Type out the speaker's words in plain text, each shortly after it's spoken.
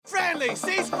Stanley,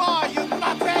 cease fire, you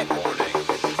nuthead!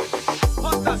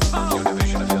 What the fuck? Your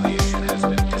division affiliation has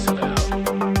been disavowed.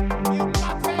 You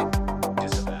nuthead!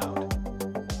 Disavowed.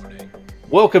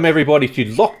 Welcome everybody to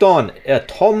Locked On, a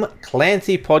Tom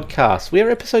Clancy podcast. We are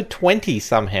episode 20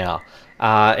 somehow.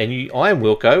 I am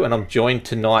Wilco, and I'm joined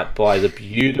tonight by the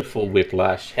beautiful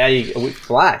Whiplash. How you,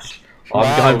 Whiplash?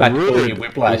 I'm going back to calling you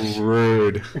Whiplash.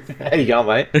 Rude. How you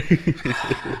going, mate?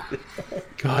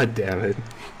 God damn it.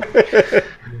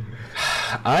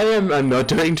 I'm not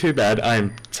doing too bad.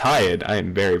 I'm tired. I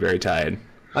am very, very tired.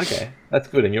 Okay, that's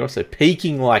good. And you're also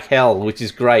peaking like hell, which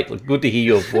is great. Good to hear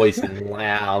your voice and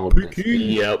loud.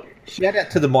 Yep. Shout out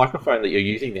to the microphone that you're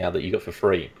using now that you got for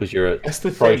free because you're a That's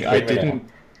the pro thing. streamer now.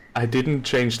 I didn't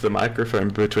change the microphone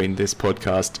between this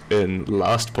podcast and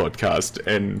last podcast,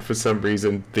 and for some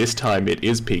reason this time it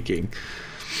is peaking.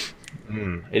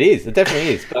 It is. It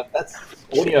definitely is. But that's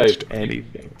audio Changed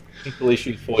anything. technical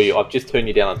issues for you. I've just turned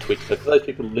you down on Twitch. So for those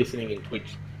people listening in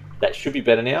Twitch, that should be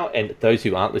better now. And those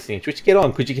who aren't listening in Twitch, get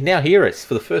on because you can now hear us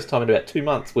for the first time in about 2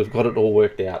 months. We've got it all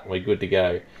worked out and we're good to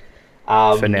go.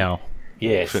 For now.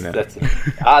 Yes, For now. that's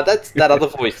that other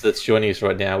voice that's joining us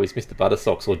right now is Mr.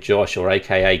 Buttersocks or Josh or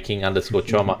AKA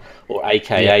King_Choma or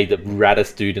AKA the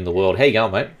raddest dude in the world. How you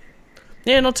going, mate?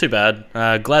 Yeah, not too bad.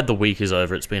 Glad the week is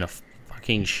over. It's been a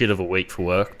fucking shit of a week for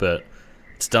work, but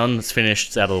it's done. It's finished.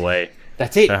 It's out of the way.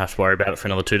 That's it. Don't have to worry about it for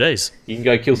another 2 days. You can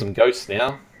go kill some ghosts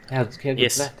now. How good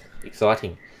Yes. is that?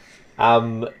 Exciting.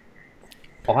 I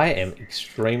am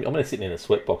extreme. I'm going to sit in a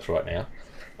sweatbox right now.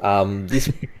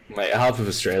 This Mate, half of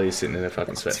Australia's sitting in a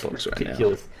fucking sweatbox right now.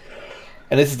 ridiculous.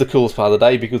 And this is the coolest part of the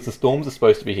day because the storms are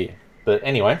supposed to be here. But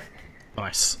anyway,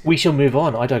 Nice. we shall move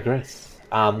on. I digress.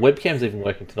 Webcam's even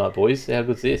working tonight, boys. How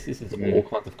good's this? This is all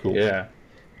kinds of cool. Yeah.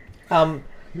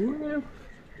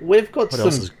 We've got What some.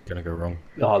 else is going to go wrong?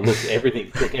 Oh, look, everything.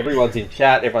 Look, everyone's in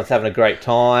chat. Everyone's having a great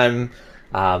time.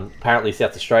 Apparently,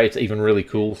 South Australia's even really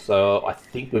cool. So I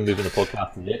think we're moving the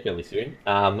podcast to there fairly soon.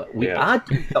 We Yeah. are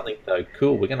doing something though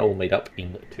cool. We're going to all meet up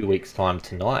in 2 weeks' time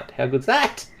tonight. How good's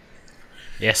that?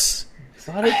 Yes.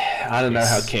 Excited? I don't know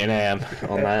how keen I am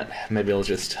on that. Maybe I'll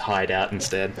just hide out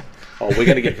instead. Oh, we're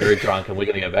going to get very drunk and we're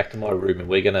going to go back to my room and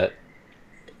we're going to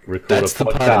record That's a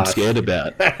the podcast. part I'm scared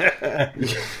about.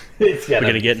 It's We're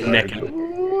going to get be naked.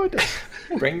 good.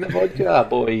 Bring the vodka,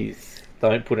 boys.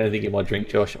 Don't put anything in my drink,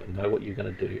 Josh. I know what you're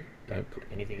going to do. Don't put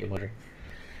anything in my drink.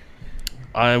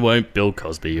 I won't Bill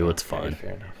Cosby you. It's fine.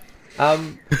 Fair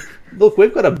enough. Look,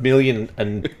 we've got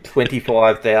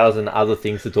 1,025,000 other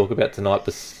things to talk about tonight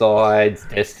besides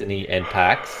Destiny and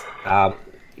PAX,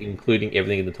 including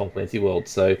everything in the Tom Clancy world.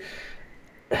 So,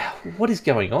 what is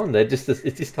going on? It's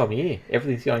this time of year.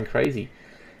 Everything's going crazy.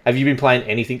 Have you been playing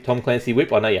anything Tom Clancy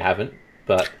Whip? I know you haven't,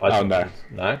 but no.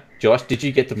 No? Josh, did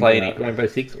you get to play No. any Rainbow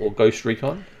Six or Ghost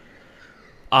Recon?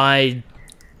 I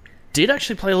did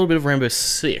actually play a little bit of Rainbow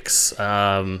Six.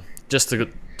 Just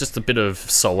a bit of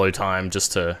solo time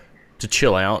just to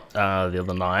chill out the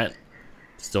other night.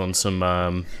 Just doing some,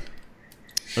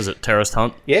 was it Terrorist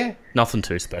Hunt? Yeah, Nothing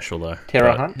too special though.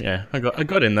 Terror But, Hunt? Yeah, I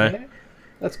got in there. yeah,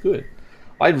 that's good.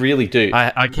 I really do.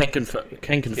 I can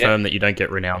confirm that you don't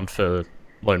get renowned for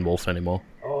Lone Wolf anymore.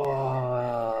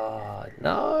 Oh,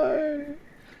 no.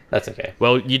 That's okay.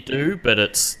 Well, you do, but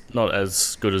it's not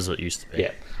as good as it used to be.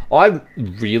 Yeah. I've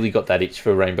really got that itch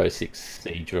for Rainbow Six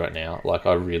Siege right now. Like,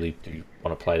 I really do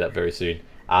want to play that very soon.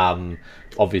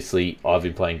 Obviously, I've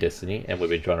been playing Destiny, and we've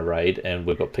been trying to raid, and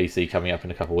we've got PC coming up in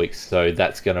a couple of weeks, so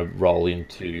that's going to roll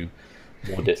into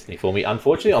more Destiny for me.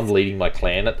 Unfortunately, I'm leading my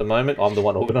clan at the moment. I'm the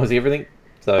one organising everything,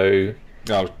 so...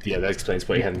 Oh, yeah, that explains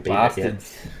why you hadn't been it yet.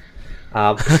 Bastards.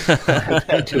 I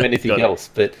don't do anything Got it. else,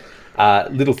 but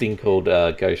little thing called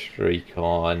Ghost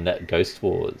Recon Ghost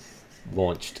Wars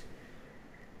launched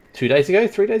 3 days ago,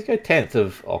 10th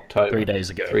of October. 3 days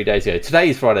ago. 3 days ago. Today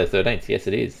is Friday the 13th. Yes,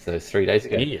 it is. So it's 3 days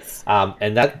ago. Yes.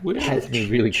 And that has me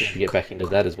really keen to get back into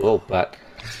that as well. But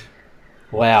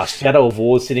wow, Shadow of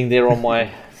War sitting there on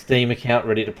my Steam account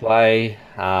ready to play.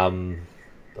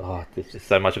 There's just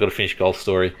so much. I've got to finish Golf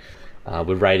Story.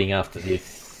 We're raiding after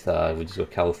this. We just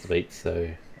got colours to beat, so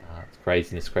it's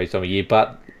crazy time of year.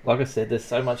 But like I said, there's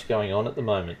so much going on at the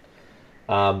moment.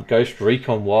 Ghost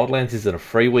Recon Wildlands is in a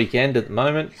free weekend at the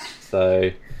moment,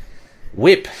 so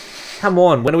Whip, come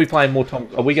on! When are we playing more Tom?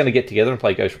 Are we going to get together and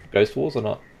play Ghost Wars or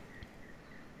not?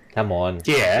 Come on,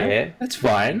 Yeah, that's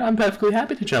fine. I'm perfectly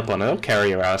happy to jump on it. I'll carry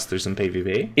your ass through some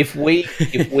PvP. If we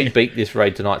beat this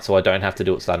raid tonight, so I don't have to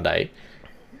do it Sunday,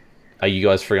 are you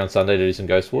guys free on Sunday to do some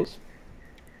Ghost Wars?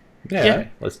 Yeah.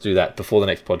 Let's do that before the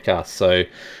next podcast, so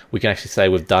we can actually say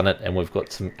we've done it and we've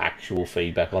got some actual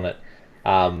feedback on it.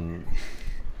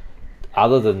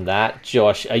 other than that,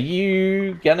 Josh, are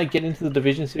you gonna get into the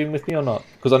division soon with me or not?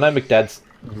 Because I know McDad's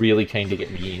really keen to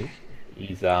get me in.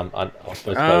 He's I was supposed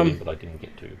to go in, but I didn't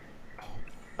get to.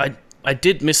 I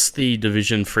did miss the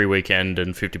Division free weekend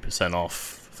and 50%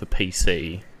 off for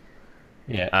PC.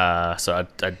 Yeah. So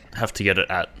I'd have to get it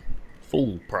at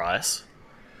full price.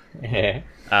 Yeah.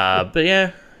 But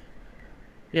yeah,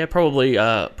 probably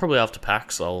after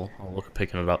PAX, I'll look at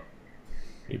picking it up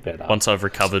You better. once I've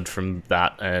recovered from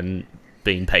that and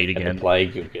being paid And the again.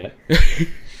 plague you'll get.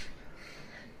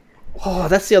 Oh,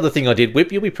 that's the other thing I did.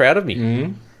 Whip, you'll be proud of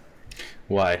me.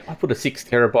 Why? I put a 6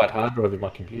 terabyte hard drive in my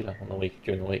computer on the week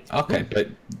during the week. Okay, but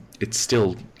it's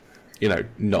still,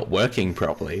 not working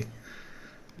properly.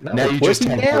 No, Now it's you just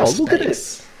working have now. more Look at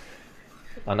space. it.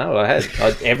 I know.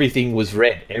 Everything was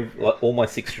red. All my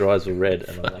 6 drives were red,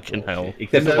 and I'm like, Fucking oh, hell. shit.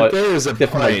 Except for No, my, there is a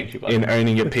except for my point YouTube in one.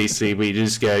 owning a PC where you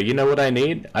just go, you know what I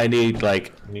need? I need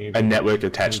like a network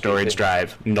attached storage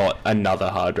drive, not another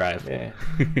hard drive. Yeah.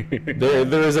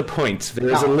 There is a point.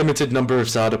 There is a limited number of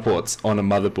SATA ports on a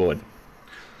motherboard.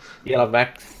 Yeah, I've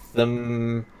maxed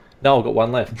them. No, I've got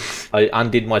one left. I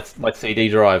undid my CD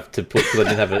drive to put because I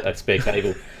didn't have a spare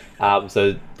cable.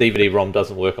 So DVD-ROM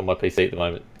doesn't work on my PC at the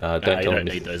moment. You don't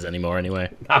need those anymore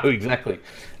anyway. No, exactly.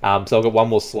 So I've got one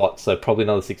more slot, so probably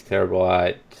another 6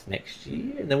 terabyte next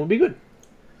year, and then we'll be good.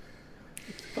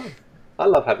 It's fun. I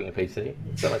love having a PC.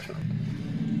 It's so much fun.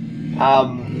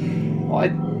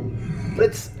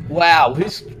 Wow,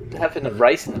 who's having a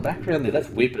race in the background there? That's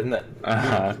Whip, isn't it?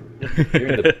 You're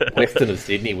in the western of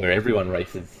Sydney where everyone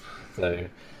races. So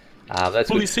that's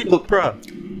good. Look, bro.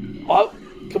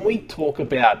 Can we talk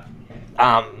about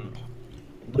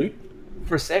loot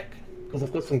for a sec? Because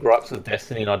I've got some gripes with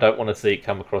Destiny, and I don't want to see it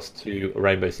come across to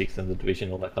Rainbow Six and the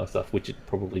Division, all that kind of stuff, which it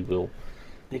probably will.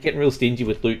 They're getting real stingy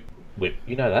with loot. Whip,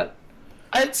 you know that?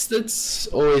 It's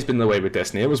always been the way with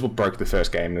Destiny. It was what broke the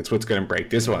first game. It's what's going to break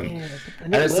this one. Yeah,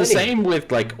 and it's the same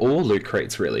with like all loot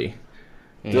crates, really.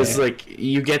 There's like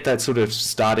you get that sort of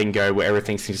starting go where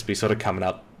everything seems to be sort of coming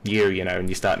up and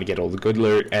you're starting to get all the good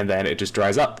loot, and then it just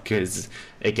dries up because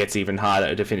it gets even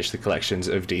harder to finish the collections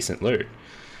of decent loot.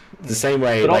 The same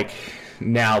way,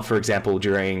 now, for example,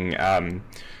 during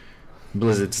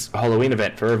Blizzard's Halloween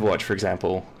event for Overwatch, for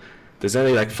example, there's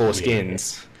only like 4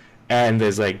 skins, and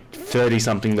there's like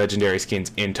 30-something legendary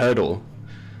skins in total.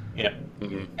 Yeah.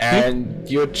 And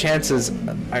your chances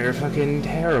are fucking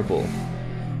terrible.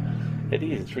 It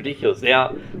is. It's ridiculous.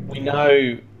 Now, we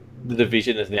know the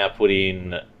Division has now put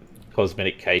in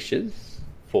cosmetic caches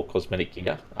for cosmetic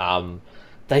gear.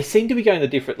 They seem to be going the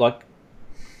different,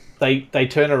 they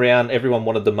turn around, everyone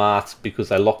wanted the masks because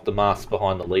they locked the masks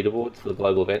behind the leaderboards for the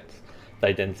global events.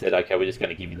 They then said, okay, we're just going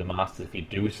to give you the masks if you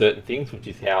do certain things, which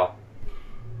is how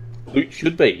loot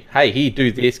should be. Hey, here,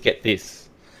 do this, get this.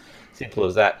 Simple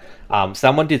as that.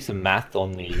 Someone did some math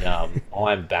on the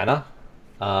Iron Banner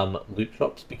loot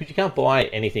drops, because you can't buy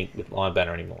anything with Iron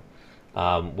Banner anymore,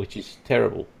 which is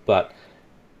terrible. But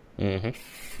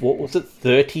what was it?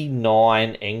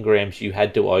 39 engrams you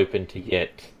had to open to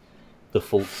get the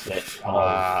full set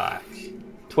of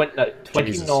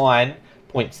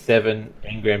 29.7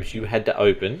 engrams you had to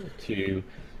open to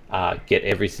get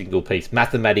every single piece.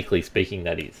 Mathematically speaking,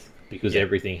 that is, because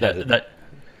everything has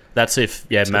That's if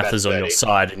math about is on your 30.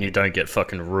 side and you don't get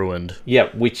fucking ruined. Yeah,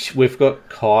 which we've got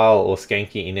Kyle or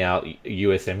Skanky in our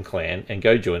USM clan, and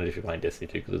go join it if you're playing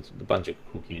Destiny 2, because it's a bunch of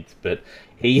cool kids. But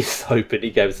he's open, he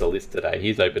gave us a list today,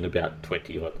 he's opened about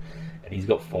 20 odd, and he's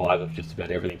got 5 of just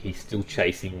about everything. He's still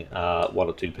chasing 1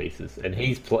 or 2 pieces, and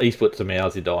he's put some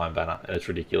hours into Iron Banner, and it's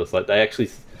ridiculous. Like, they actually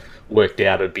worked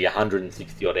out it'd be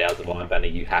 160 odd hours of Iron Banner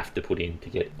you have to put in to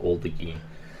get all the gear.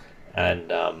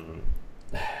 And,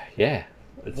 yeah.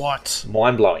 It's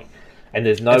mind-blowing. And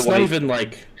there's no It's way...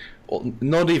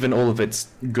 not even all of it's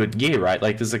good gear, right?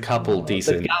 Like, there's a couple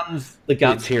decent the guns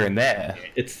bits here and there.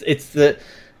 It's the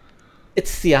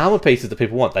armor pieces that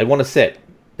people want. They want a set.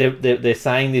 They're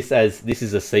saying this as this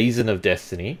is a season of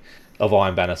Destiny, of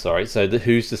Iron Banner, sorry. So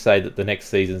who's to say that the next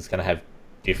season's going to have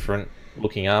different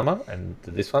looking armor and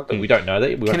this one? But we don't know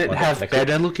that. Can it have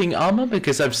better looking armor?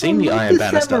 Because I've seen the Iron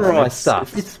Banner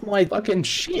stuff. It's my fucking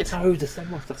shit. Oh, the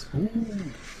samurai stuff's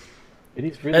good. It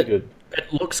is really good.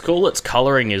 It looks cool. Its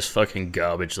coloring is fucking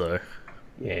garbage, though.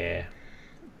 Yeah.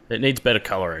 It needs better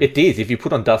coloring. It is. If you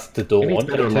put on Dusk to Dawn, needs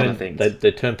better a lot of things.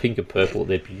 they turn pink and purple.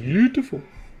 They're beautiful.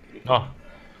 Oh,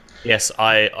 yes.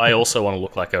 I also want to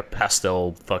look like a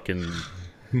pastel fucking.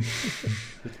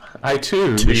 I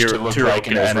too wish to look like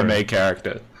an anime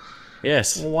character.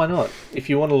 Yes. Well, why not? If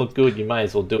you want to look good, you may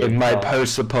as well do it. In my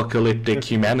post-apocalyptic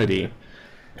humanity,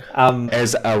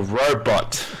 as a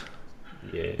robot.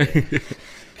 Yeah.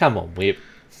 Come on, Whip.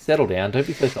 settle down. Don't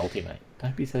be so salty, mate.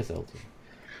 Don't be so salty.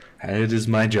 It is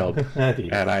my job, It is.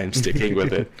 and I am sticking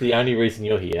with it. The only reason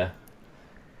you're here.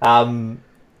 I'm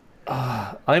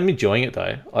enjoying it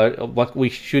though. Like we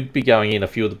should be going in. A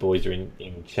few of the boys are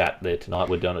in chat there tonight.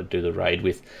 We're going to do the raid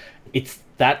with.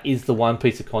 That is the one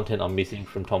piece of content I'm missing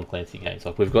from Tom Clancy games.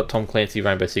 Like we've got Tom Clancy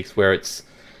Rainbow Six where it's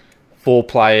 4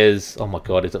 players. Oh my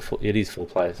god, is it? It is 4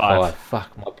 players. 5.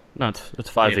 Fuck my. No, it's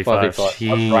 5v5.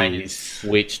 My brain is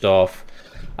switched off.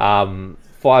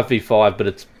 5v5, but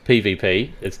it's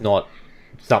PvP. It's not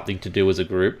something to do as a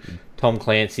group. Tom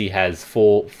Clancy has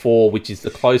 4, which is the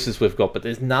closest we've got, but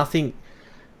there's nothing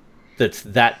that's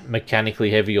that mechanically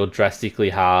heavy or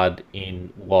drastically hard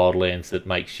in Wildlands that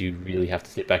makes you really have to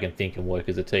sit back and think and work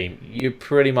as a team. You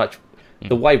pretty much,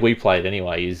 the way we play it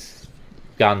anyway, is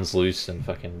guns loose and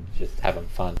fucking just having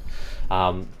fun.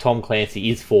 Tom Clancy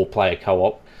is 4-player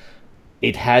co-op.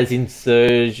 It has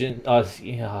insurgent.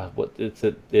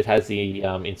 It has the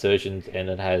insurgents and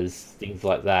it has things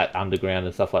like that, underground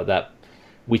and stuff like that,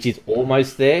 which is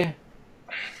almost there,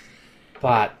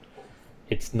 but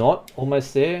it's not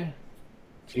almost there.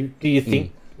 Do you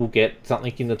think we'll get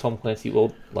something in the Tom Clancy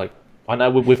world? Like, I know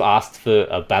we've asked for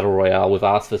a battle royale, we've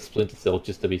asked for Splinter Cell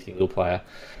just to be single player.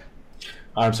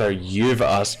 I'm sorry, you've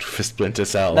asked for Splinter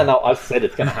Cell. No, I've said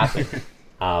it's going to happen.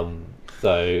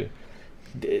 So,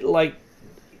 like,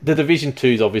 the Division 2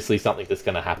 is obviously something that's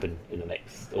going to happen in the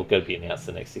next, or going to be announced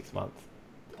in the next 6 months.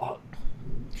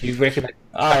 Do you reckon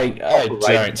I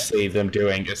don't see them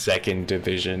doing a second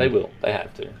division. they will? They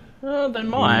have to. They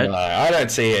might. No, I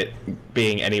don't see it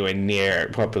being anywhere near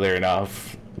popular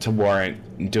enough to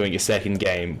warrant doing a second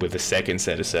game with a second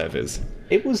set of servers.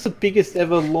 It was the biggest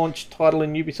ever launched title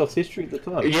in Ubisoft's history at the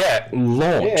time. Yeah,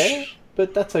 launch. Yeah,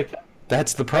 but that's okay.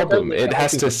 That's the problem. It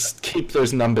has to keep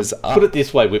those numbers up. Put it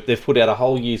this way, Whip, they've put out a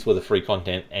whole year's worth of free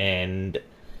content and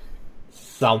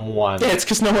someone... Yeah, it's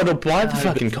because no one will buy the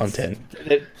fucking content.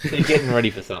 They're getting ready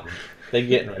for something. They're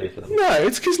getting ready for something. No,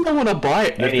 it's because no one will buy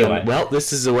it. Anyway. Well,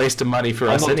 this is a waste of money for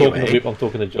I'm us not anyway. talking to Whip, I'm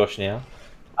talking to Josh now.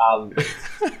 How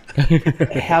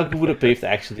good would it be if they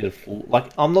actually did a full... Like,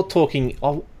 I'm not talking...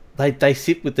 They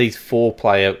sit with these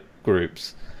 4-player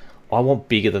groups. I want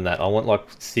bigger than that. I want like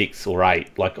 6 or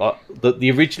 8. Like the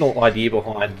original idea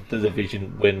behind the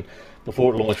Division,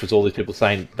 before it launched, was all these people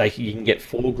saying you can get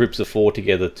 4 groups of 4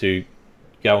 together to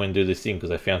go and do this thing because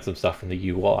they found some stuff in the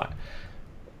UI.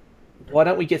 Why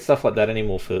don't we get stuff like that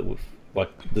anymore for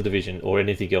like the Division or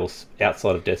anything else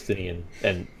outside of Destiny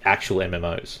and actual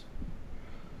MMOs?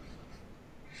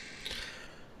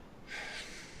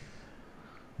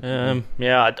 Yeah,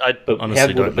 I But honestly how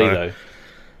would don't it be know. though?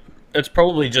 It's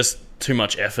probably just too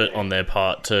much effort on their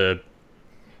part to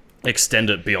extend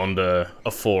it beyond a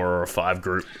 4 or a 5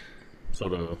 group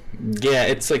sort of. Yeah,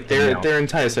 it's like their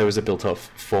entire servers are built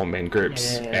off 4 main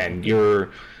groups, and you're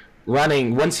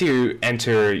running once you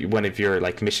enter one of your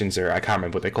like missions, or I can't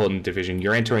remember what they call it in Division.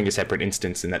 You're entering a separate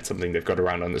instance, and that's something they've got to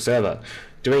run on the server.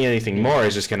 Doing anything more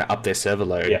is just going to up their server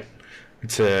load. Yeah.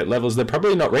 To levels they're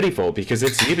probably not ready for because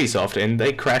it's Ubisoft and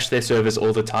they crash their servers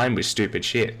all the time with stupid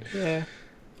shit. Yeah.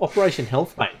 Operation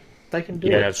Health, mate. They can do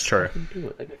it. Yeah, that's true. They can do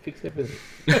it. They can fix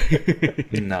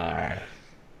everything. No.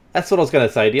 That's what I was going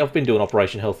to say. I've been doing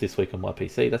Operation Health this week on my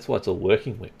PC. That's why it's all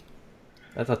working with.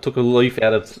 As I took a leaf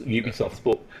out of Ubisoft's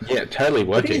book. Yeah, totally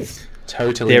working. is.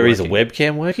 Totally There is a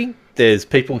working. webcam working. There's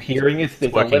people hearing us.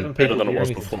 There's working 11 people better than it was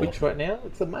hearing us on before. Twitch right now.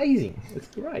 It's amazing. It's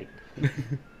great.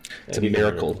 It's a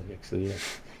miracle. Actually,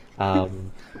 yeah.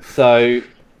 So...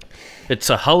 It's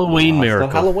a Halloween It's miracle.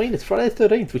 not Halloween. It's Friday the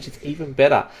 13th, which is even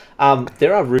better.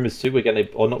 There are rumours too. We're going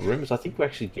to, or not rumours. I think we're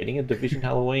actually getting a Division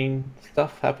Halloween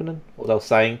stuff happening. Or they were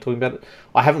talking about it.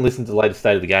 I haven't listened to the latest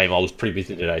state of the game. I was pretty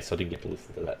busy today, so I didn't get to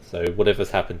listen to that. So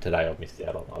whatever's happened today, I've missed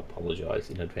out on. I apologise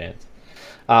in advance.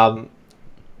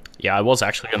 Yeah, I was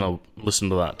actually going to listen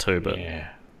to that too, but Yeah,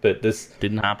 but this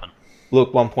didn't happen.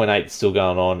 look 1.8 is still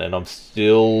going on, and I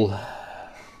still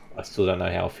don't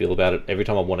know how I feel about it. Every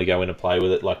time I want to go in and play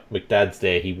with it, like McDad's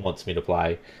there, he wants me to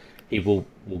play. He will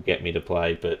get me to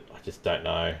play, but I just don't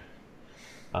know.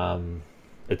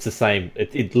 It's the same.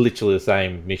 It's literally the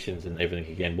same missions and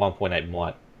everything again. 1.8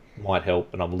 might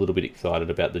help, and I'm a little bit excited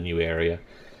about the new area,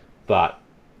 but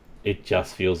it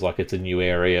just feels like it's a new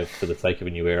area for the sake of a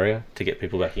new area to get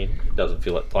people back in. It doesn't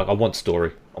feel like I want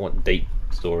story. I want deep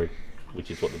story,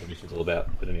 which is what the Division's all about.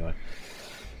 But anyway.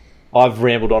 I've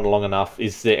rambled on long enough.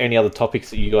 Is there any other topics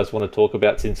that you guys want to talk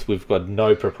about since we've got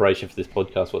no preparation for this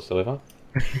podcast whatsoever?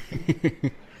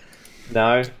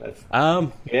 No?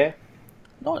 Yeah?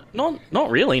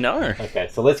 Not really, no. Okay,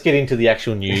 so let's get into the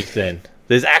actual news then.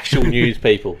 There's actual news,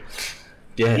 people.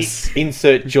 Yes.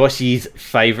 Insert Joshy's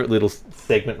favourite little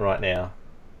segment right now.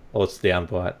 Or it's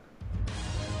downbite.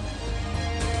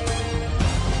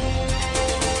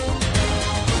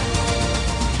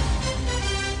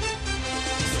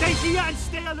 Stay here and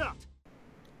stay alert.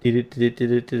 There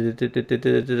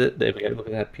we go. Look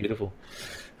at that. Beautiful.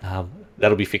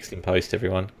 That'll be fixed in post,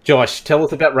 everyone. Josh, tell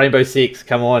us about Rainbow Six.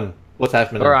 Come on. What's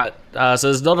happening? All right. So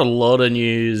there's not a lot of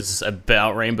news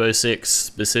about Rainbow Six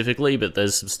specifically, but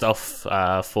there's some stuff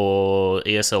for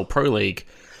ESL Pro League.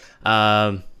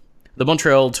 The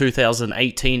Montreal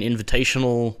 2018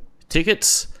 Invitational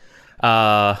tickets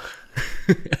are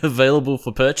available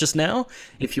for purchase now.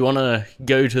 If you want to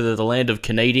go to the land of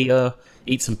Canada,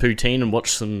 eat some poutine and watch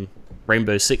some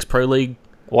Rainbow Six Pro League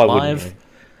Why wouldn't live. you?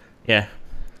 Yeah.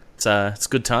 It's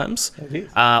good times. It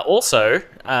is. Also,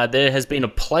 there has been a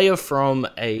player from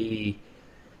a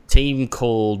team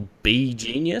called B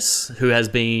Genius who has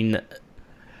been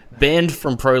banned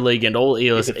from Pro League and all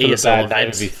Is it for the ESL bad name of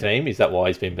events. his team? Is that why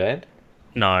he's been banned?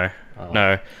 No.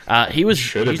 He was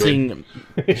Should've using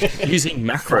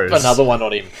macros. Another one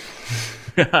on him.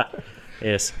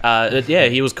 Yes. Yeah,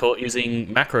 he was caught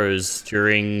using macros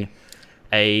during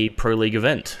a Pro League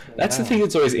event. That's the thing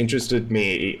that's always interested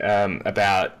me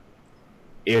about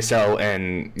ESL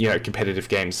and competitive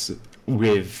games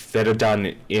that are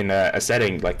done in a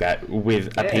setting like that with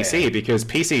a PC, because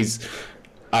PCs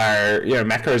are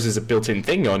macros is a built-in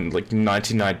thing on like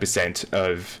 99%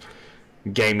 of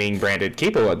gaming branded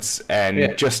keyboards, and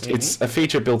it's a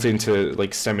feature built into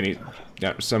like so many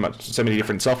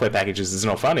different software packages. It's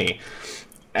not funny,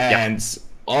 and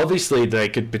obviously they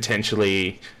could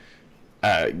potentially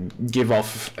give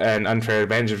off an unfair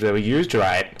advantage if they were used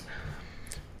right.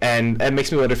 And it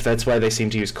makes me wonder if that's why they seem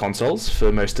to use consoles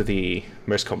for most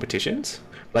competitions.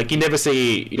 Like, you never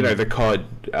see, the COD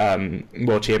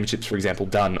World Championships, for example,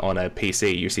 done on a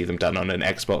PC. You see them done on an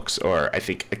Xbox or, I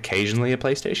think, occasionally a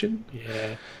PlayStation.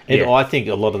 Yeah. And I think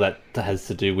a lot of that has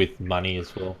to do with money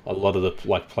as well. A lot of the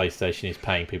PlayStation is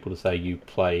paying people to say you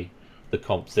play the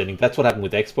comp setting. That's what happened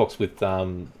with Xbox with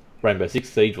Rainbow Six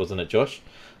Siege, wasn't it, Josh?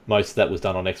 Most of that was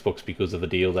done on Xbox because of a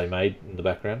deal they made in the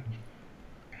background.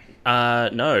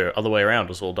 No, other way around. It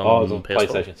was all done It on was on PS4.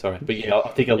 PlayStation, sorry. But I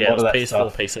think a Yeah, lot of that PS4,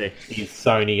 stuff PC. is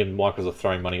Sony and Microsoft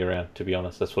throwing money around, to be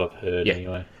honest. That's what I've heard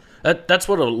anyway. That's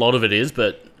what a lot of it is,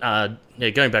 but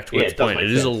going back to Webb's it does point, make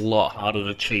it is a sense. lot harder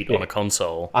to cheat on a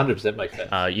console. 100% makes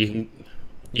sense. You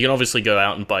can obviously go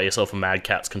out and buy yourself a Mad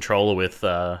Catz controller with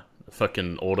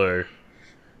fucking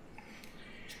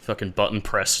button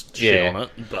press shit on it,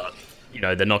 but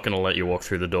they're not going to let you walk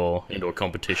through the door into a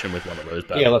competition with one of those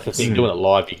battles. Yeah, that's the thing. Doing it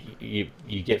live, you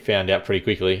get found out pretty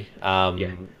quickly.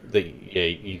 You're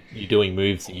doing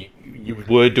moves that you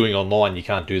were doing online. You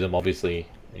can't do them obviously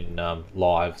in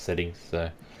live settings. So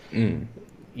you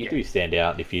do stand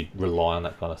out if you rely on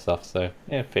that kind of stuff. So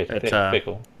yeah, fair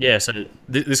call. Yeah, so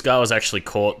this guy was actually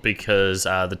caught because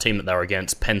the team that they were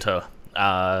against, Penta,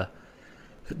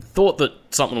 thought that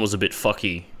something was a bit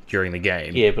fucky during the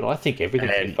game. Yeah, but I think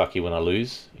everything's been fucky when I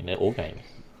lose in all games.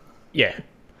 Yeah,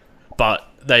 but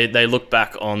they looked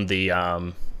back on the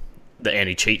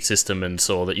anti-cheat system and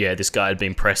saw that this guy had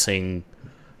been pressing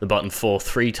the button 4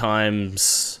 3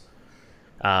 times,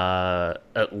 at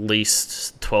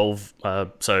least 12.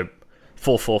 So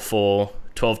 4-4-4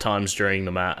 12 times during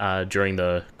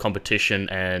the competition,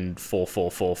 and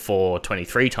 4-4-4-4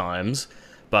 23 times.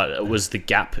 But it was the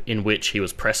gap in which he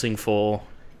was pressing for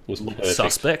Was perfect.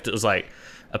 suspect. It was like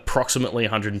approximately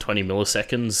 120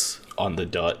 milliseconds On the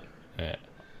dot. Yeah.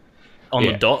 on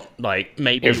the dot. Like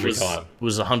maybe Every it time.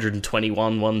 was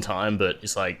 121 one time, but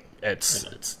it's like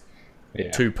it's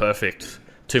too perfect,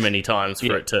 too many times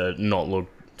for it to not look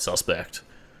suspect.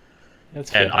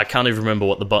 That's And fair. I can't even remember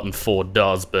what the button 4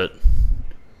 does, but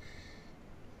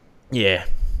yeah,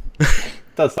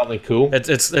 Does something cool.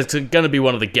 it's going to be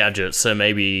one of the gadgets. So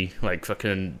maybe like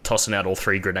fucking tossing out all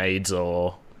 3 grenades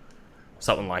or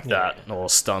something like that, or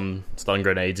stun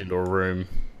grenades into a room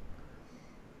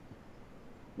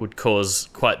would cause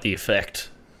quite the effect.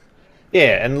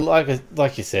 Yeah, and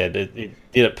like you said, it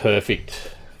did it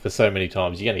perfect for so many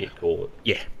times. You're going to get caught.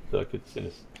 Yeah. Like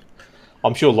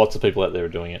I'm sure lots of people out there are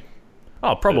doing it.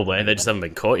 Oh, probably. They just haven't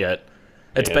been caught yet.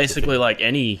 It's Yeah, basically like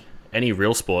any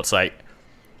real sports. Like,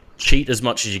 cheat as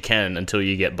much as you can until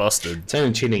you get busted. It's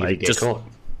only cheating if you Like, get just- caught.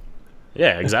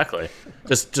 Yeah, exactly.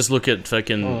 just look at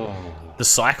fucking the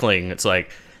cycling. It's like,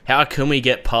 how can we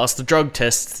get past the drug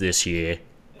tests this year?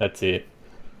 That's it.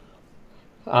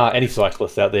 Any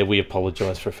cyclists out there, we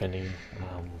apologise for offending.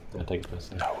 Don't take it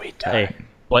personally. No, we don't. Hey,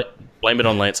 blame it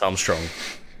on Lance Armstrong.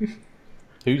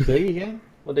 Who's he again?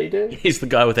 What did he do? He's the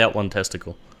guy without one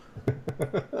testicle.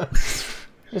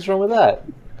 What's wrong with that?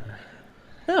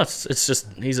 No, it's just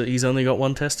he's only got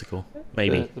one testicle.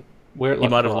 Maybe Where it he like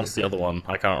might have gone. lost the other one.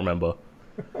 I can't remember.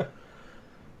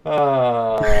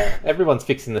 Everyone's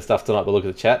fixing the stuff tonight. But look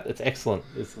at the chat; it's excellent.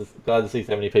 It's glad to see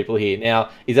so many people here. Now,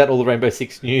 is that all the Rainbow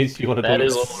Six news you want to talk That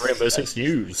is about? all the Rainbow Six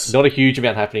news. Not a huge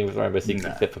amount happening with Rainbow Six, No.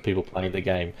 except for people playing the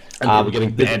game. And we're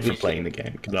getting the banned for division- playing the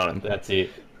game. Come on. That's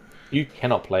it. You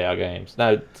cannot play our games.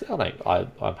 No,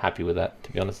 I'm happy with that,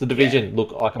 to be honest. The Division,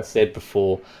 look, like I said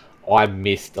before, I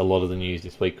missed a lot of the news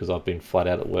this week because I've been flat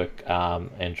out at work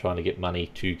and trying to get money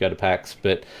to go to PAX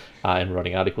and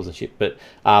writing articles and shit. But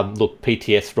look,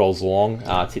 PTS rolls along.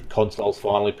 It's hit consoles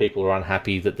finally. People are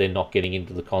unhappy that they're not getting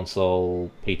into the console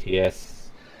PTS,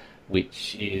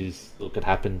 which is, look, it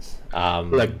happens.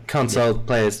 Like, console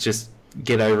players, just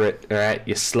get over it, alright?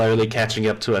 You're slowly catching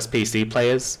up to us PC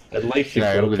players. At least You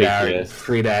you've know, got with our PTS.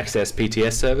 free to access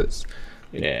PTS service.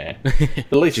 Yeah.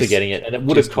 At least they're Just- getting it. And it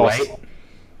would have just cost... wait.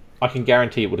 I can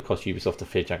guarantee it would have cost Ubisoft a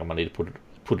fair chunk of money to put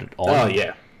it on. Oh,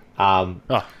 yeah. Oh,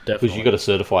 definitely. Because you got to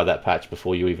certify that patch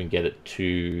before you even get it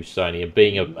to Sony. And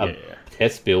being a Yeah.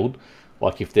 test build,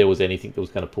 like if there was anything that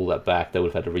was going to pull that back, they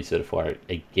would have had to recertify it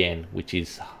again, which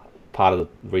is part of the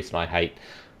reason I hate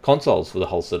consoles for the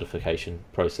whole certification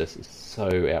process. Is so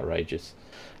outrageous.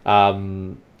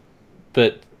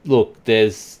 But look,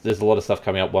 there's a lot of stuff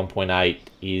coming up. 1.8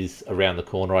 is around the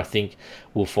corner. I think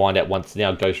we'll find out once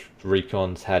now Ghost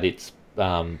Recon's had its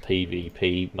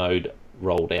PvP mode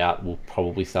rolled out. We'll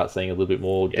probably start seeing a little bit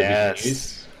more Division news.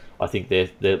 Yes. I think they're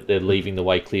leaving the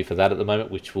way clear for that at the moment,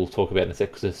 which we'll talk about in a sec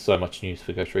because there's so much news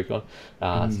for Ghost Recon.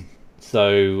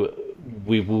 So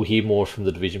we will hear more from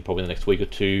the Division probably in the next week or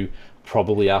two,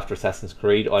 probably after Assassin's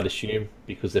Creed, I'd assume,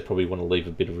 because they probably want to leave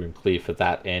a bit of room clear for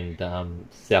that and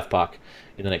South Park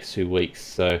in the next 2 weeks.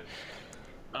 So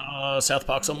South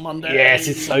Park's on Monday. yes,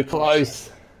 it's so close.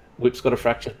 Whip's got a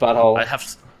fractured butthole. I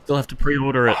still have to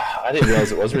pre-order it. I didn't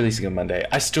realize it was releasing on Monday.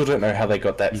 I still don't know how they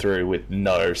got that through with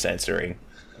no censoring.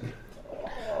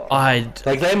 Like,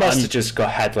 they must have just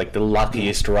had, like, the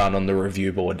luckiest run on the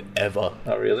review board ever.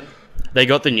 Oh, really? They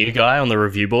got the new guy on the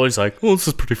review board. He's like, "Oh, this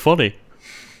is pretty funny.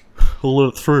 I'll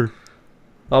let it through."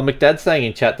 Oh, McDad's saying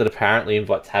in chat that apparently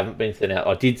invites haven't been sent out.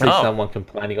 I did see Oh. someone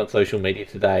complaining on social media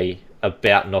today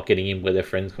about not getting in where their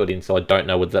friends got in, so I don't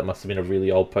know whether that must have been a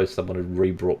really old post someone had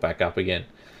re-brought back up again.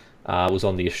 It was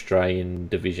on the Australian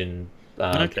Division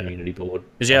community board.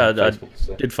 'Cause, yeah, on Facebook,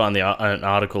 so. I did find an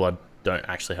article. I don't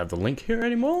actually have the link here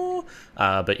anymore.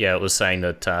 But yeah, it was saying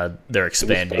that they're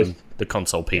expanding supposed- the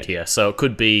console PTS. So it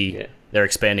could be Yeah. they're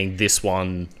expanding this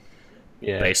one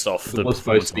Yeah. based off It the was performance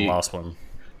supposed of to the be last one.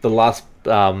 the last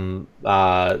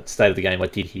state of the game I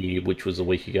did hear, which was a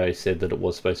week ago, said that it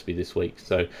was supposed to be this week.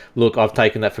 So, look, I've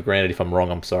taken that for granted. If I'm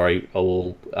wrong, I'm sorry.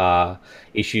 All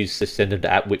issues, just send it to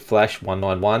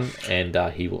 @whitflash191,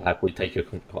 and he will happily take your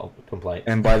complaint.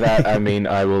 And by that, I mean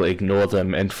I will ignore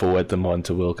them and forward them on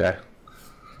to Wilco.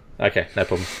 Okay, no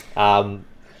problem.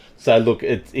 So, look,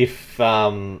 it's if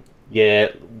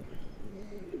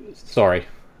sorry.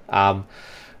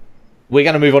 We're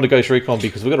going to move on to Ghost Recon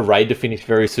because we've got a raid to finish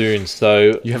very soon.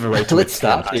 So You have a raid to let's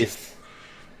start attempt. this.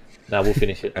 No, we'll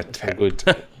finish it. It's all good.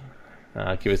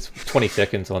 Give us 20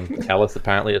 seconds on Callus.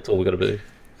 Apparently, that's all we've got to do.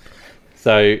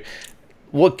 So,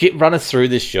 run us through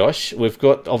this, Josh. We've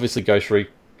got obviously Ghost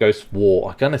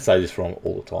War. I'm going to say this wrong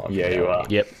all the time. Yeah, you are.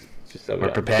 Yep. Just so we We're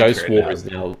are. prepared Ghost for it War now. is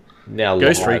now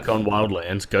Ghost live. Recon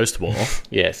Wildlands Ghost War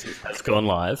Yes, has gone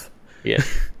live. yes.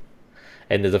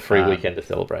 And there's a free weekend to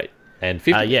celebrate. And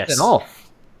 50% yes. off.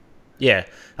 Yeah.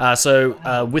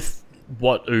 So with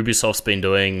what Ubisoft's been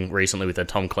doing recently with their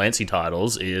Tom Clancy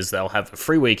titles is they'll have a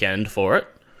free weekend for it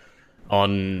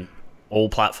on all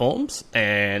platforms,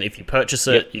 and if you purchase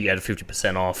it, you get a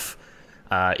 50% off.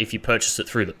 If you purchase it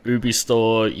through the Ubi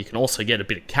store, you can also get a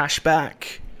bit of cash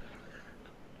back.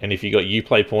 And if you got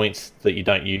Uplay points that you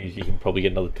don't use, you can probably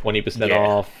get another 20%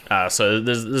 off. So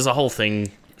there's a whole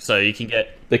thing. So you can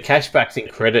get The cashback's in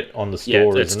credit on the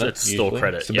store, it's isn't it? store usually?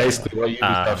 credit. So yeah. basically, what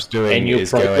Ubisoft's doing And your is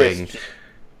progress. going,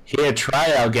 here, try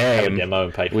our Have a game. demo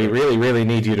and pay for We it. really, really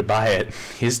need you to buy it.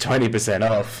 Here's 20%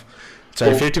 off.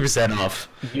 So Well, 50% off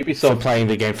for Ubisoft, playing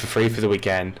the game for free for the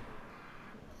weekend.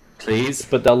 Please.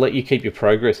 but they'll let you keep your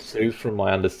progress too, from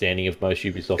my understanding of most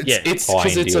Ubisoft. Yeah. It's tie-in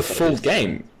because it's a deals like full this.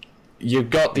 game. You've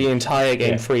got the entire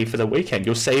game Yeah. free for the weekend.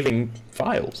 You're saving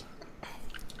files.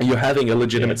 You're having a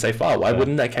legitimate save file. Why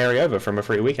wouldn't that carry over from a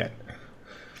free weekend?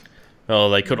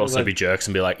 Well, they could also Like- be jerks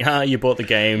and be like, you bought the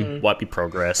game, wipe your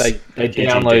progress. They GG,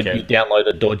 download dickhead. you download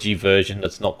a dodgy version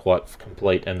that's not quite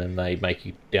complete, and then they make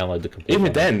you download the complete. Even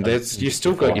one. then, That's you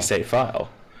still got your save file.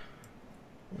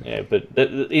 Yeah, but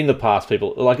in the past,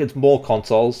 people like it's more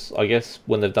consoles, I guess,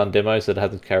 when they've done demos that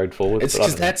hasn't carried forward. It's but I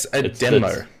because don't know. that's a It's-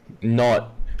 demo,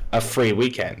 not a free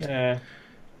weekend. Yeah.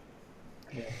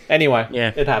 Anyway,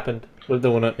 Yeah. it happened. We're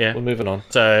doing it. Yeah. We're moving on.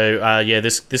 So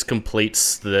this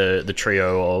completes the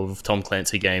trio of Tom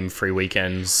Clancy game free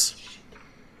weekends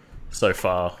so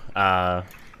far.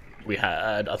 We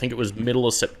had, I think it was middle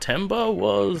of September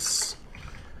was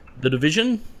The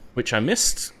Division, which I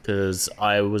missed because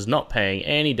I was not paying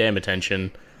any damn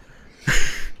attention.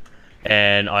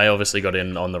 And I obviously got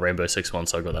in on the Rainbow Six one,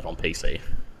 so I got that on PC.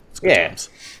 It's good Yeah. times.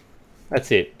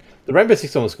 That's it. The Rainbow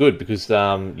Six one was good because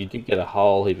you did get a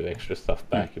whole heap of extra stuff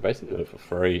back. You basically got it for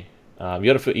free. You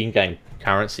got it for in-game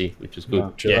currency, which is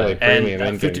good. Joy, Yeah, premium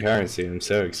and, in-game 50 currency. I'm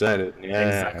so excited. Yeah,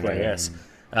 Exactly, yeah. yes.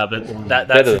 But that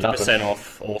Better than 50%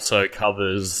 off also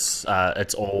covers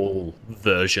it's all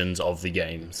versions of the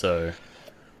game. So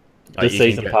The you can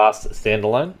season get- pass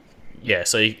standalone. yeah,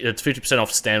 so it's 50%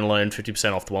 off standalone,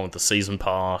 50% off the one with the season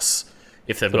pass.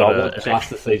 If they've But got I want just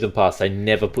the season pass. They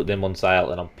never put them on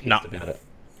sale, and I'm pissed No. about it.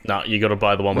 no, you got to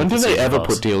buy the one When with do the they season ever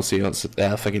pass. put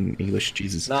DLC on fucking English?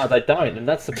 Jesus. No, they don't, and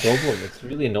that's the problem. It's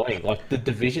really annoying. Like the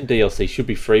Division DLC should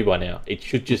be free by now. It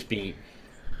should just be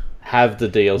have the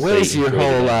DLC. Where's your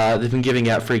included. whole they've been giving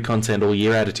out free content all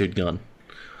year attitude gone?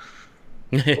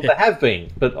 Well, they have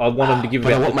been, but I want them to give.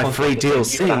 But I out want the my free content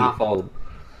that's a year and a DLC. half old.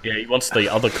 Yeah, he wants the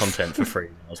other content for free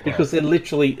as well. Because they're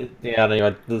literally. Yeah,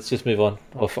 anyway, let's just move on.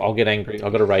 I'll get angry.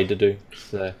 I've got a raid to do,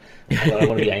 so I don't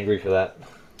want to be angry for that.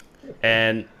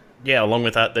 And yeah, along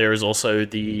with that, there is also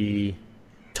the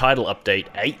title update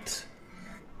 8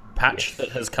 patch that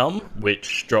has come,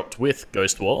 which dropped with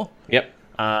Ghost War. Yep.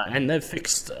 And they've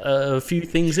fixed a few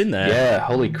things in there. Yeah,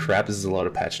 holy crap! This is a lot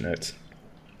of patch notes.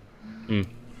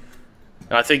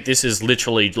 And I think this is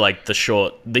literally like the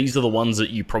short. These are the ones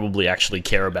that you probably actually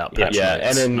care about. Patch Yeah,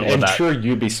 notes, and not in that- true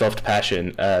Ubisoft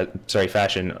fashion,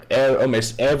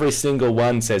 almost every single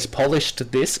one says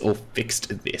polished this or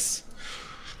fixed this.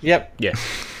 Yep. yeah,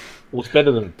 Well, it's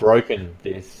better than broken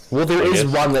this. Well, there I is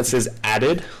guess. one that says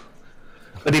added,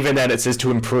 but even then it says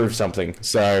to improve something.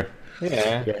 So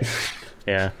Yeah.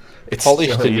 yeah. it's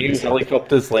Polished still the new Ubisoft.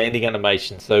 helicopter's landing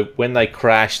animation. So when they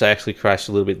crash, they actually crash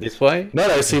a little bit this way.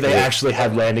 No, see, they actually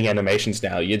have landing animations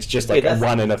now. It's just like Yeah, a that's-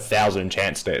 1 in 1,000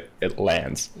 chance that it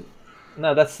lands.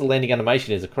 No, that's the landing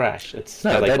animation is a crash. It's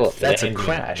No, how they that's- call it. that's a landing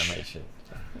crash. Animation.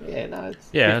 Yeah, no, it's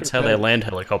Yeah, that's how they different land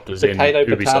helicopters potato, in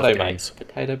Ubisoft potato, games. mate.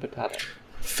 Potato, potato.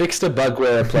 Fixed a bug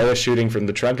where a player shooting from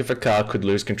the trunk of a car could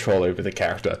lose control over the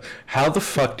character. How the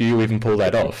fuck do you even pull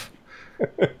that off?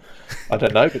 I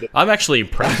don't know, but it I'm actually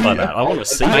impressed by that. I want to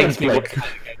see makes that. me want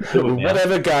like, to do it now.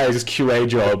 whatever guy's QA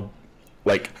job,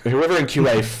 like whoever in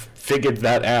QA figured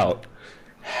that out,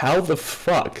 how the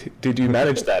fuck did you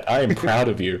manage that? I am proud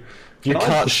of you. You Can I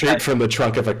can't just shoot say- from the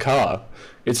trunk of a car.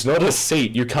 It's not a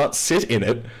seat. You can't sit in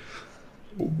it.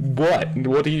 What?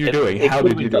 What are you doing? It How could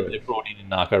did be you that do They it? brought in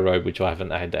Narco Road, which I haven't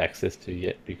had access to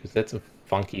yet, because that's some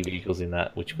funky vehicles in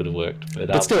that which could have worked.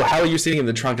 But still, how are you sitting in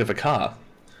the trunk of a car?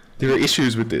 There are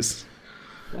issues with this.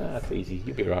 that's easy.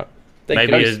 You'll be right. They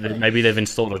Maybe ghost, maybe they've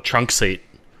installed a trunk seat.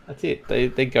 that's it. They're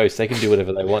ghosts. They can do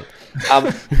whatever they want.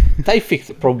 They fixed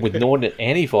the problem with Norton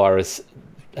antivirus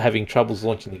having troubles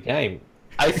launching the game.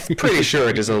 I'm pretty sure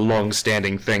it is a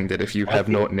long-standing thing that if you have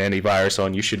Norton antivirus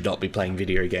on, you should not be playing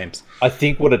video games. I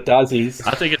think what it does is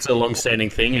I think it's a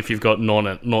long-standing thing. If you've got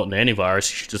Norton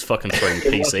antivirus, you should just fucking throw your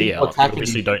PC out. what's You happening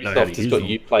obviously is don't know how to Ubisoft has use got them.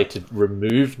 Uplay to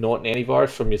remove Norton antivirus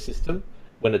from your system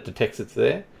when it detects it's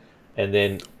there, and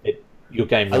then your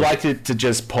game. I like it to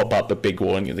just pop up a big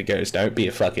warning that goes, "Don't be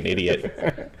a fucking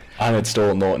idiot.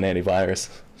 Uninstall Norton antivirus."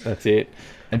 That's it.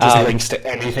 And just links to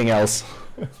anything else.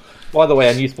 By the way,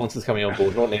 our new sponsor's coming on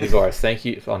board. Norton antivirus. Thank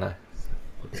you. Oh no.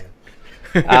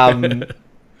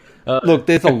 Look,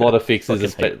 there's a lot of fixes.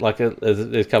 There's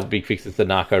a couple of big fixes to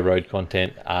Narco Road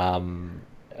content,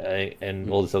 and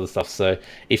all this other stuff. So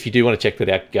if you do want to check that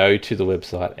out, go to the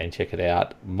website and check it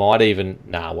out.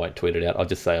 I won't tweet it out. I'll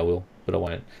just say I will, but I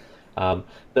won't.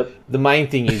 The main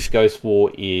thing is Ghost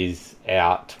War is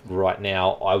out right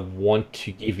now. I want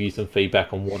to give you some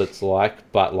feedback on what it's like,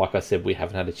 but like I said, we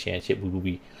haven't had a chance yet. We will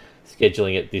be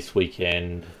scheduling it this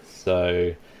weekend,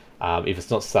 so if it's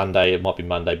not Sunday, it might be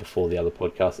Monday before the other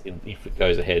podcast if it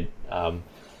goes ahead.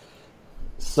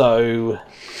 So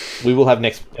we will have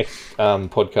next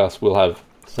podcast. We'll have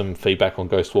some feedback on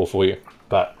Ghost War for you,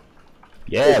 but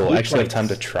Yeah, we'll Loot actually have crates. time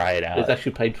to try it it's out.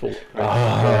 actually paid for.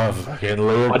 Oh, fucking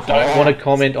loot I don't want to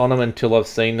comment on them until I've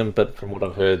seen them, but from what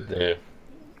I've heard, they're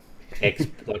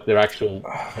they're actual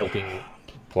helping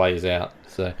players out.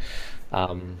 So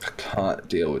Can't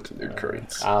deal with loot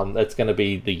crates. that's going to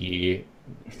be the year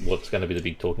what's going to be the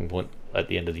big talking point at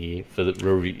the end of the year for the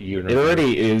year. It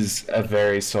already is a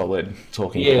very solid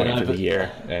talking Yeah, point no, for the but-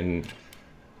 year, and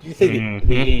Do you see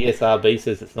the ESRB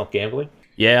says it's not gambling?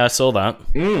 Yeah, I saw that.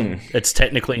 It's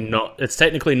technically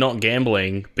not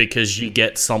gambling because you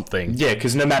get something. yeah,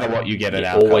 because no matter what, you get an You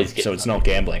outcome, always get so it's not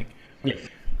gambling. Yeah.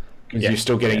 'Cause you're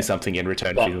still getting something in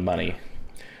return But- for the money.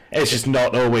 It's just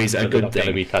not always a They're good not going to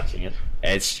thing. be touching it.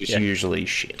 It's just usually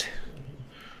shit.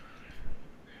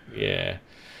 Yeah.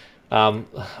 I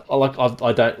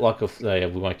don't like if we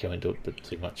won't go into it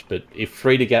too much, but if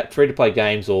free to play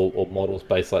games or models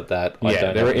based like that, I Yeah,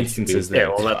 don't there have are an issue instances with Yeah,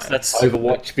 there. well, it's that's fine.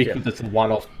 Overwatch because it's a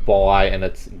one-off buy and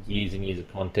it's years and years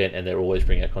of content, and they're always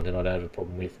bringing out content I don't have a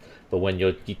problem with. But when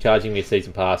you're charging me a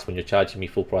season pass, when you're charging me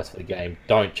full price for the game,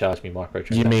 don't charge me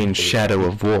microtransactions. You mean for the- Shadow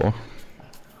of War?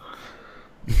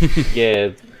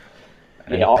 Yeah.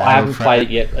 Yeah, I haven't Battlefront. played it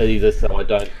yet either, so I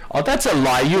don't. Oh, that's a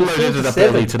lie. You loaded it up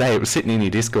 7. early today. It was sitting in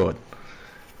your Discord.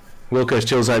 Wilco's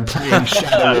Chill Zone playing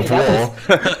Shadow of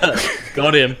War.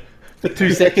 got him. For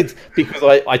 2 seconds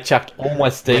because I chucked all my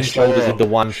Steam Sure, folders into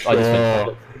one. I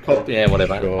just went, yeah,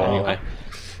 whatever. Sure. Anyway,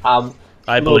 I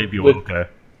Look, believe you, with- Wilco.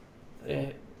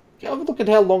 have a look at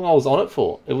how long I was on it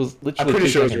for. It was I'm literally. pretty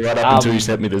 2 sure it was seconds. right up until you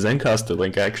sent me the Zencaster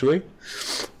link, actually.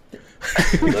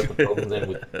 That's the problem then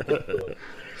with.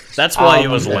 That's why he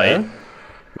was yeah. late.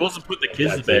 He wasn't putting the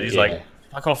kids to That's bed. it, He's yeah. like,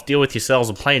 fuck off, deal with yourselves.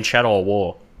 I'm playing Shadow of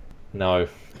War. No.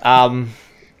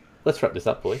 Let's wrap this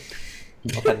up, boys.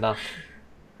 I've had enough.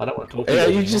 I don't want to talk to you. Yeah,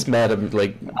 you're anymore. just mad at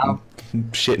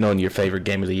shitting on your favorite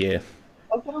game of the year.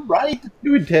 I've got a raid to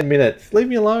do in 10 minutes. Leave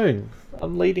me alone.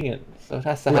 I'm leading it, so it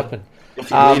has to happen. If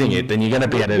you're reading it, then you're going to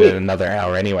be at it Whip. in another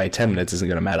hour anyway. 10 minutes isn't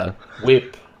going to matter.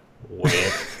 Whip.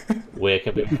 Where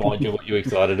can we find you? What you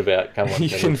excited about? Come on. You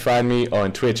tell can me. find me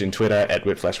on Twitch and Twitter at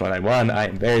Whipflash191. I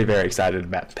am very, very excited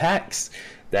about PAX.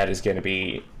 That is going to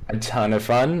be a ton of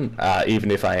fun. Even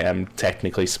if I am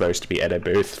technically supposed to be at a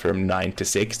booth from 9 to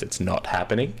 6, it's not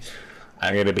happening.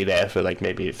 I'm going to be there for like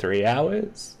maybe 3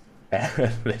 hours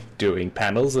doing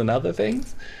panels and other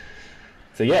things.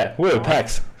 So yeah, we're at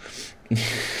PAX.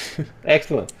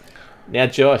 Excellent. Now,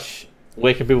 Josh,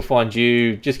 where can people find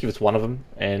you? Just give us one of them,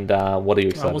 and what are you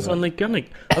excited about?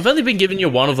 I've only been giving you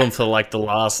one of them for like the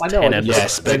last I know, 10 I episodes.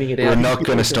 Yes, but Sending it we're out. not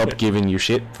going to stop giving you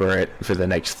shit for it for the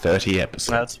next 30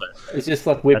 episodes. That's fair. It's just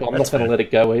like Whip. I'm not That's going to fair. let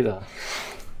it go either.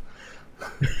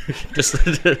 Just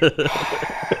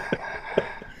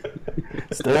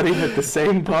Starting at the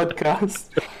same podcast.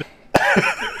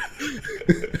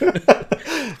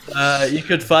 you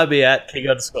could find me at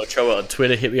King_Choa on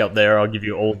Twitter. Hit me up there. I'll give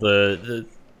you all the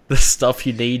stuff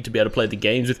you need to be able to play the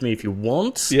games with me if you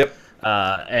want. Yep.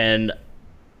 And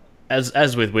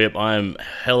as with Whip, I'm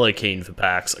hella keen for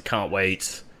PAX. I can't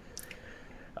wait.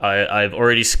 I've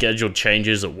already scheduled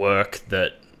changes at work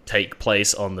that take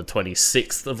place on the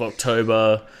 26th of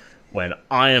October when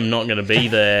I am not going to be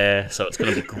there, so it's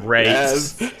going to be great.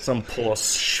 Yes. Some poor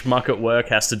schmuck at work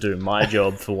has to do my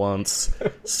job for once.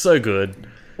 So good.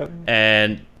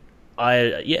 And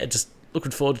just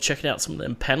looking forward to checking out some of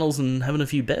them panels and having a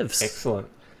few bevs. Excellent.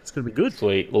 It's going to be good.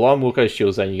 Sweet. Well, I'm Wilco's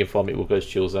Chill Zone. You can find me at Wilco's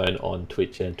Chill Zone on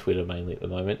Twitch and Twitter mainly at the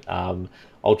moment.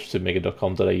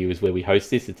 ultrasubmega.com.au is where we host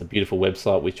this. It's a beautiful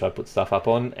website which I put stuff up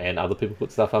on and other people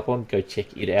put stuff up on. Go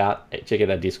check it out. Check out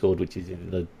our Discord, which is in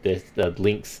the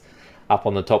links up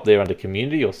on the top there under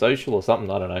community or social or something.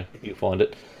 I don't know. You'll find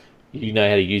it. You know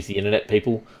how to use the internet,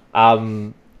 people.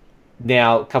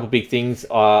 Now, a couple of big things.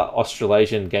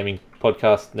 Australasian Gaming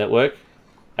Podcast Network,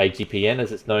 AGPN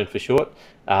as it's known for short.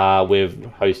 I'm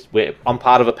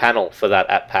part of a panel for that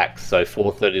at PAX, so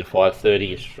 4:30 to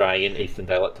 5:30 Australian Eastern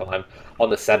Daylight Time. On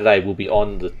the Saturday, we'll be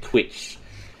on the Twitch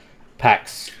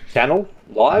PAX channel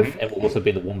live, and we'll also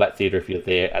be in the Wombat Theatre if you're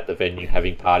there at the venue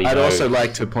having party. I'd mode. also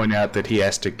like to point out that he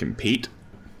has to compete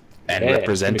and Yeah,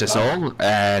 represent it's us gonna be all,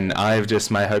 and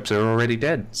my hopes are already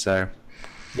dead, so...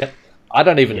 Yep. I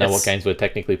don't even know Yes. what games we're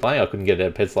technically playing. I couldn't get it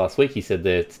at Peds last week. He said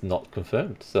that it's not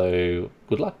confirmed, so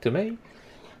good luck to me.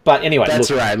 But anyway, That's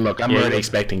look, right, look, I'm Yeah, already look.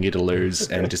 expecting you to lose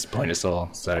and disappoint us all,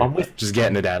 so I'm with- just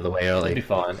getting it out of the way it'll be early.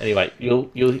 fine. Anyway, you'll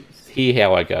hear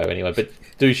how I go anyway, but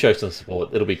do show some support.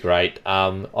 It'll be great.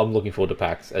 I'm looking forward to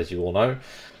PAX, as you all know.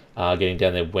 Getting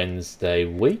down there Wednesday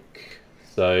week.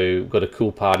 So we've got a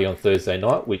cool party on Thursday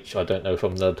night, which I don't know if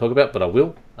I'm allowed to talk about, but I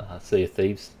will. Sea of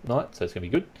Thieves night, so it's going to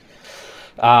be good.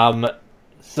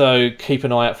 So keep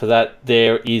an eye out for that.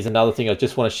 There is another thing I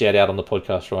just want to shout out on the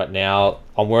podcast right now.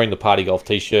 I'm wearing the Party Golf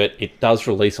t-shirt. It does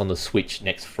release on the Switch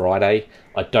next Friday.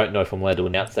 I don't know if I'm allowed to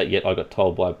announce that yet. I got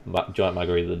told by Giant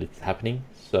Margarita that it's happening.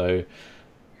 So,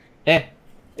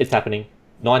 it's happening.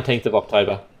 19th of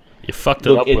October. You fucked it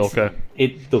Look, up, it's- Wilco.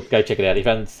 Look, go check it out. If you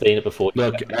haven't seen it before,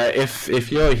 Look,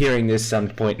 if you're hearing this some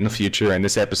point in the future and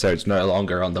this episode's no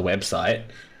longer on the website,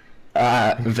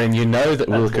 then you know that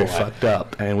Wilco all right. fucked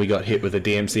up and we got hit with a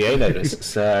DMCA notice.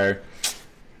 So,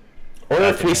 or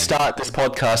if we start this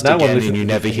podcast No one again listens and you to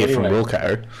never this hear from anyway.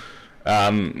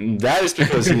 Wilco, that is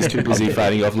because he's too busy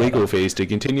fighting off legal fees to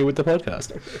continue with the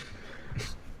podcast.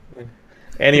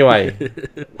 Anyway,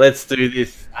 let's do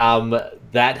this.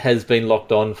 That has been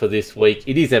locked on for this week.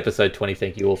 It is episode 20.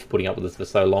 Thank you all for putting up with us for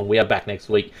so long. We are back next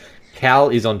week. Cal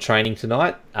is on training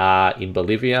tonight in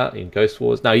Bolivia, in Ghost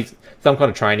Wars. No, he's some kind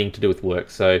of training to do with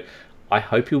work. So I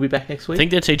hope he'll be back next week. I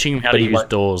think they're teaching him how to he use won't-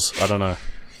 doors. I don't know.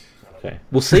 Okay.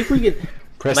 We'll see if we can...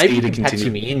 Press Maybe E we to can patch him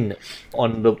continue. in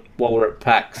on the while we're at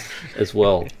PAX as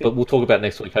well. But we'll talk about it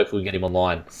next week. Hopefully we can get him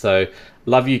online. So,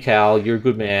 love you, Cal. You're a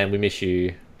good man. We miss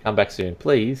you. Come back soon,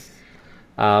 please.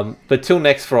 But till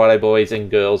next Friday, boys and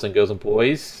girls and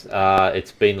boys,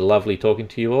 it's been lovely talking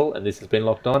to you all. And this has been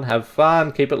Locked On. Have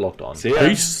fun. Keep it locked on. See ya.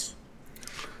 Peace.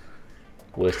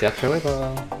 Worst outro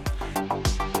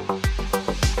ever.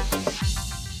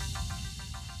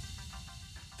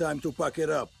 Time to pack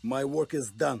it up. My work is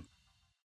done.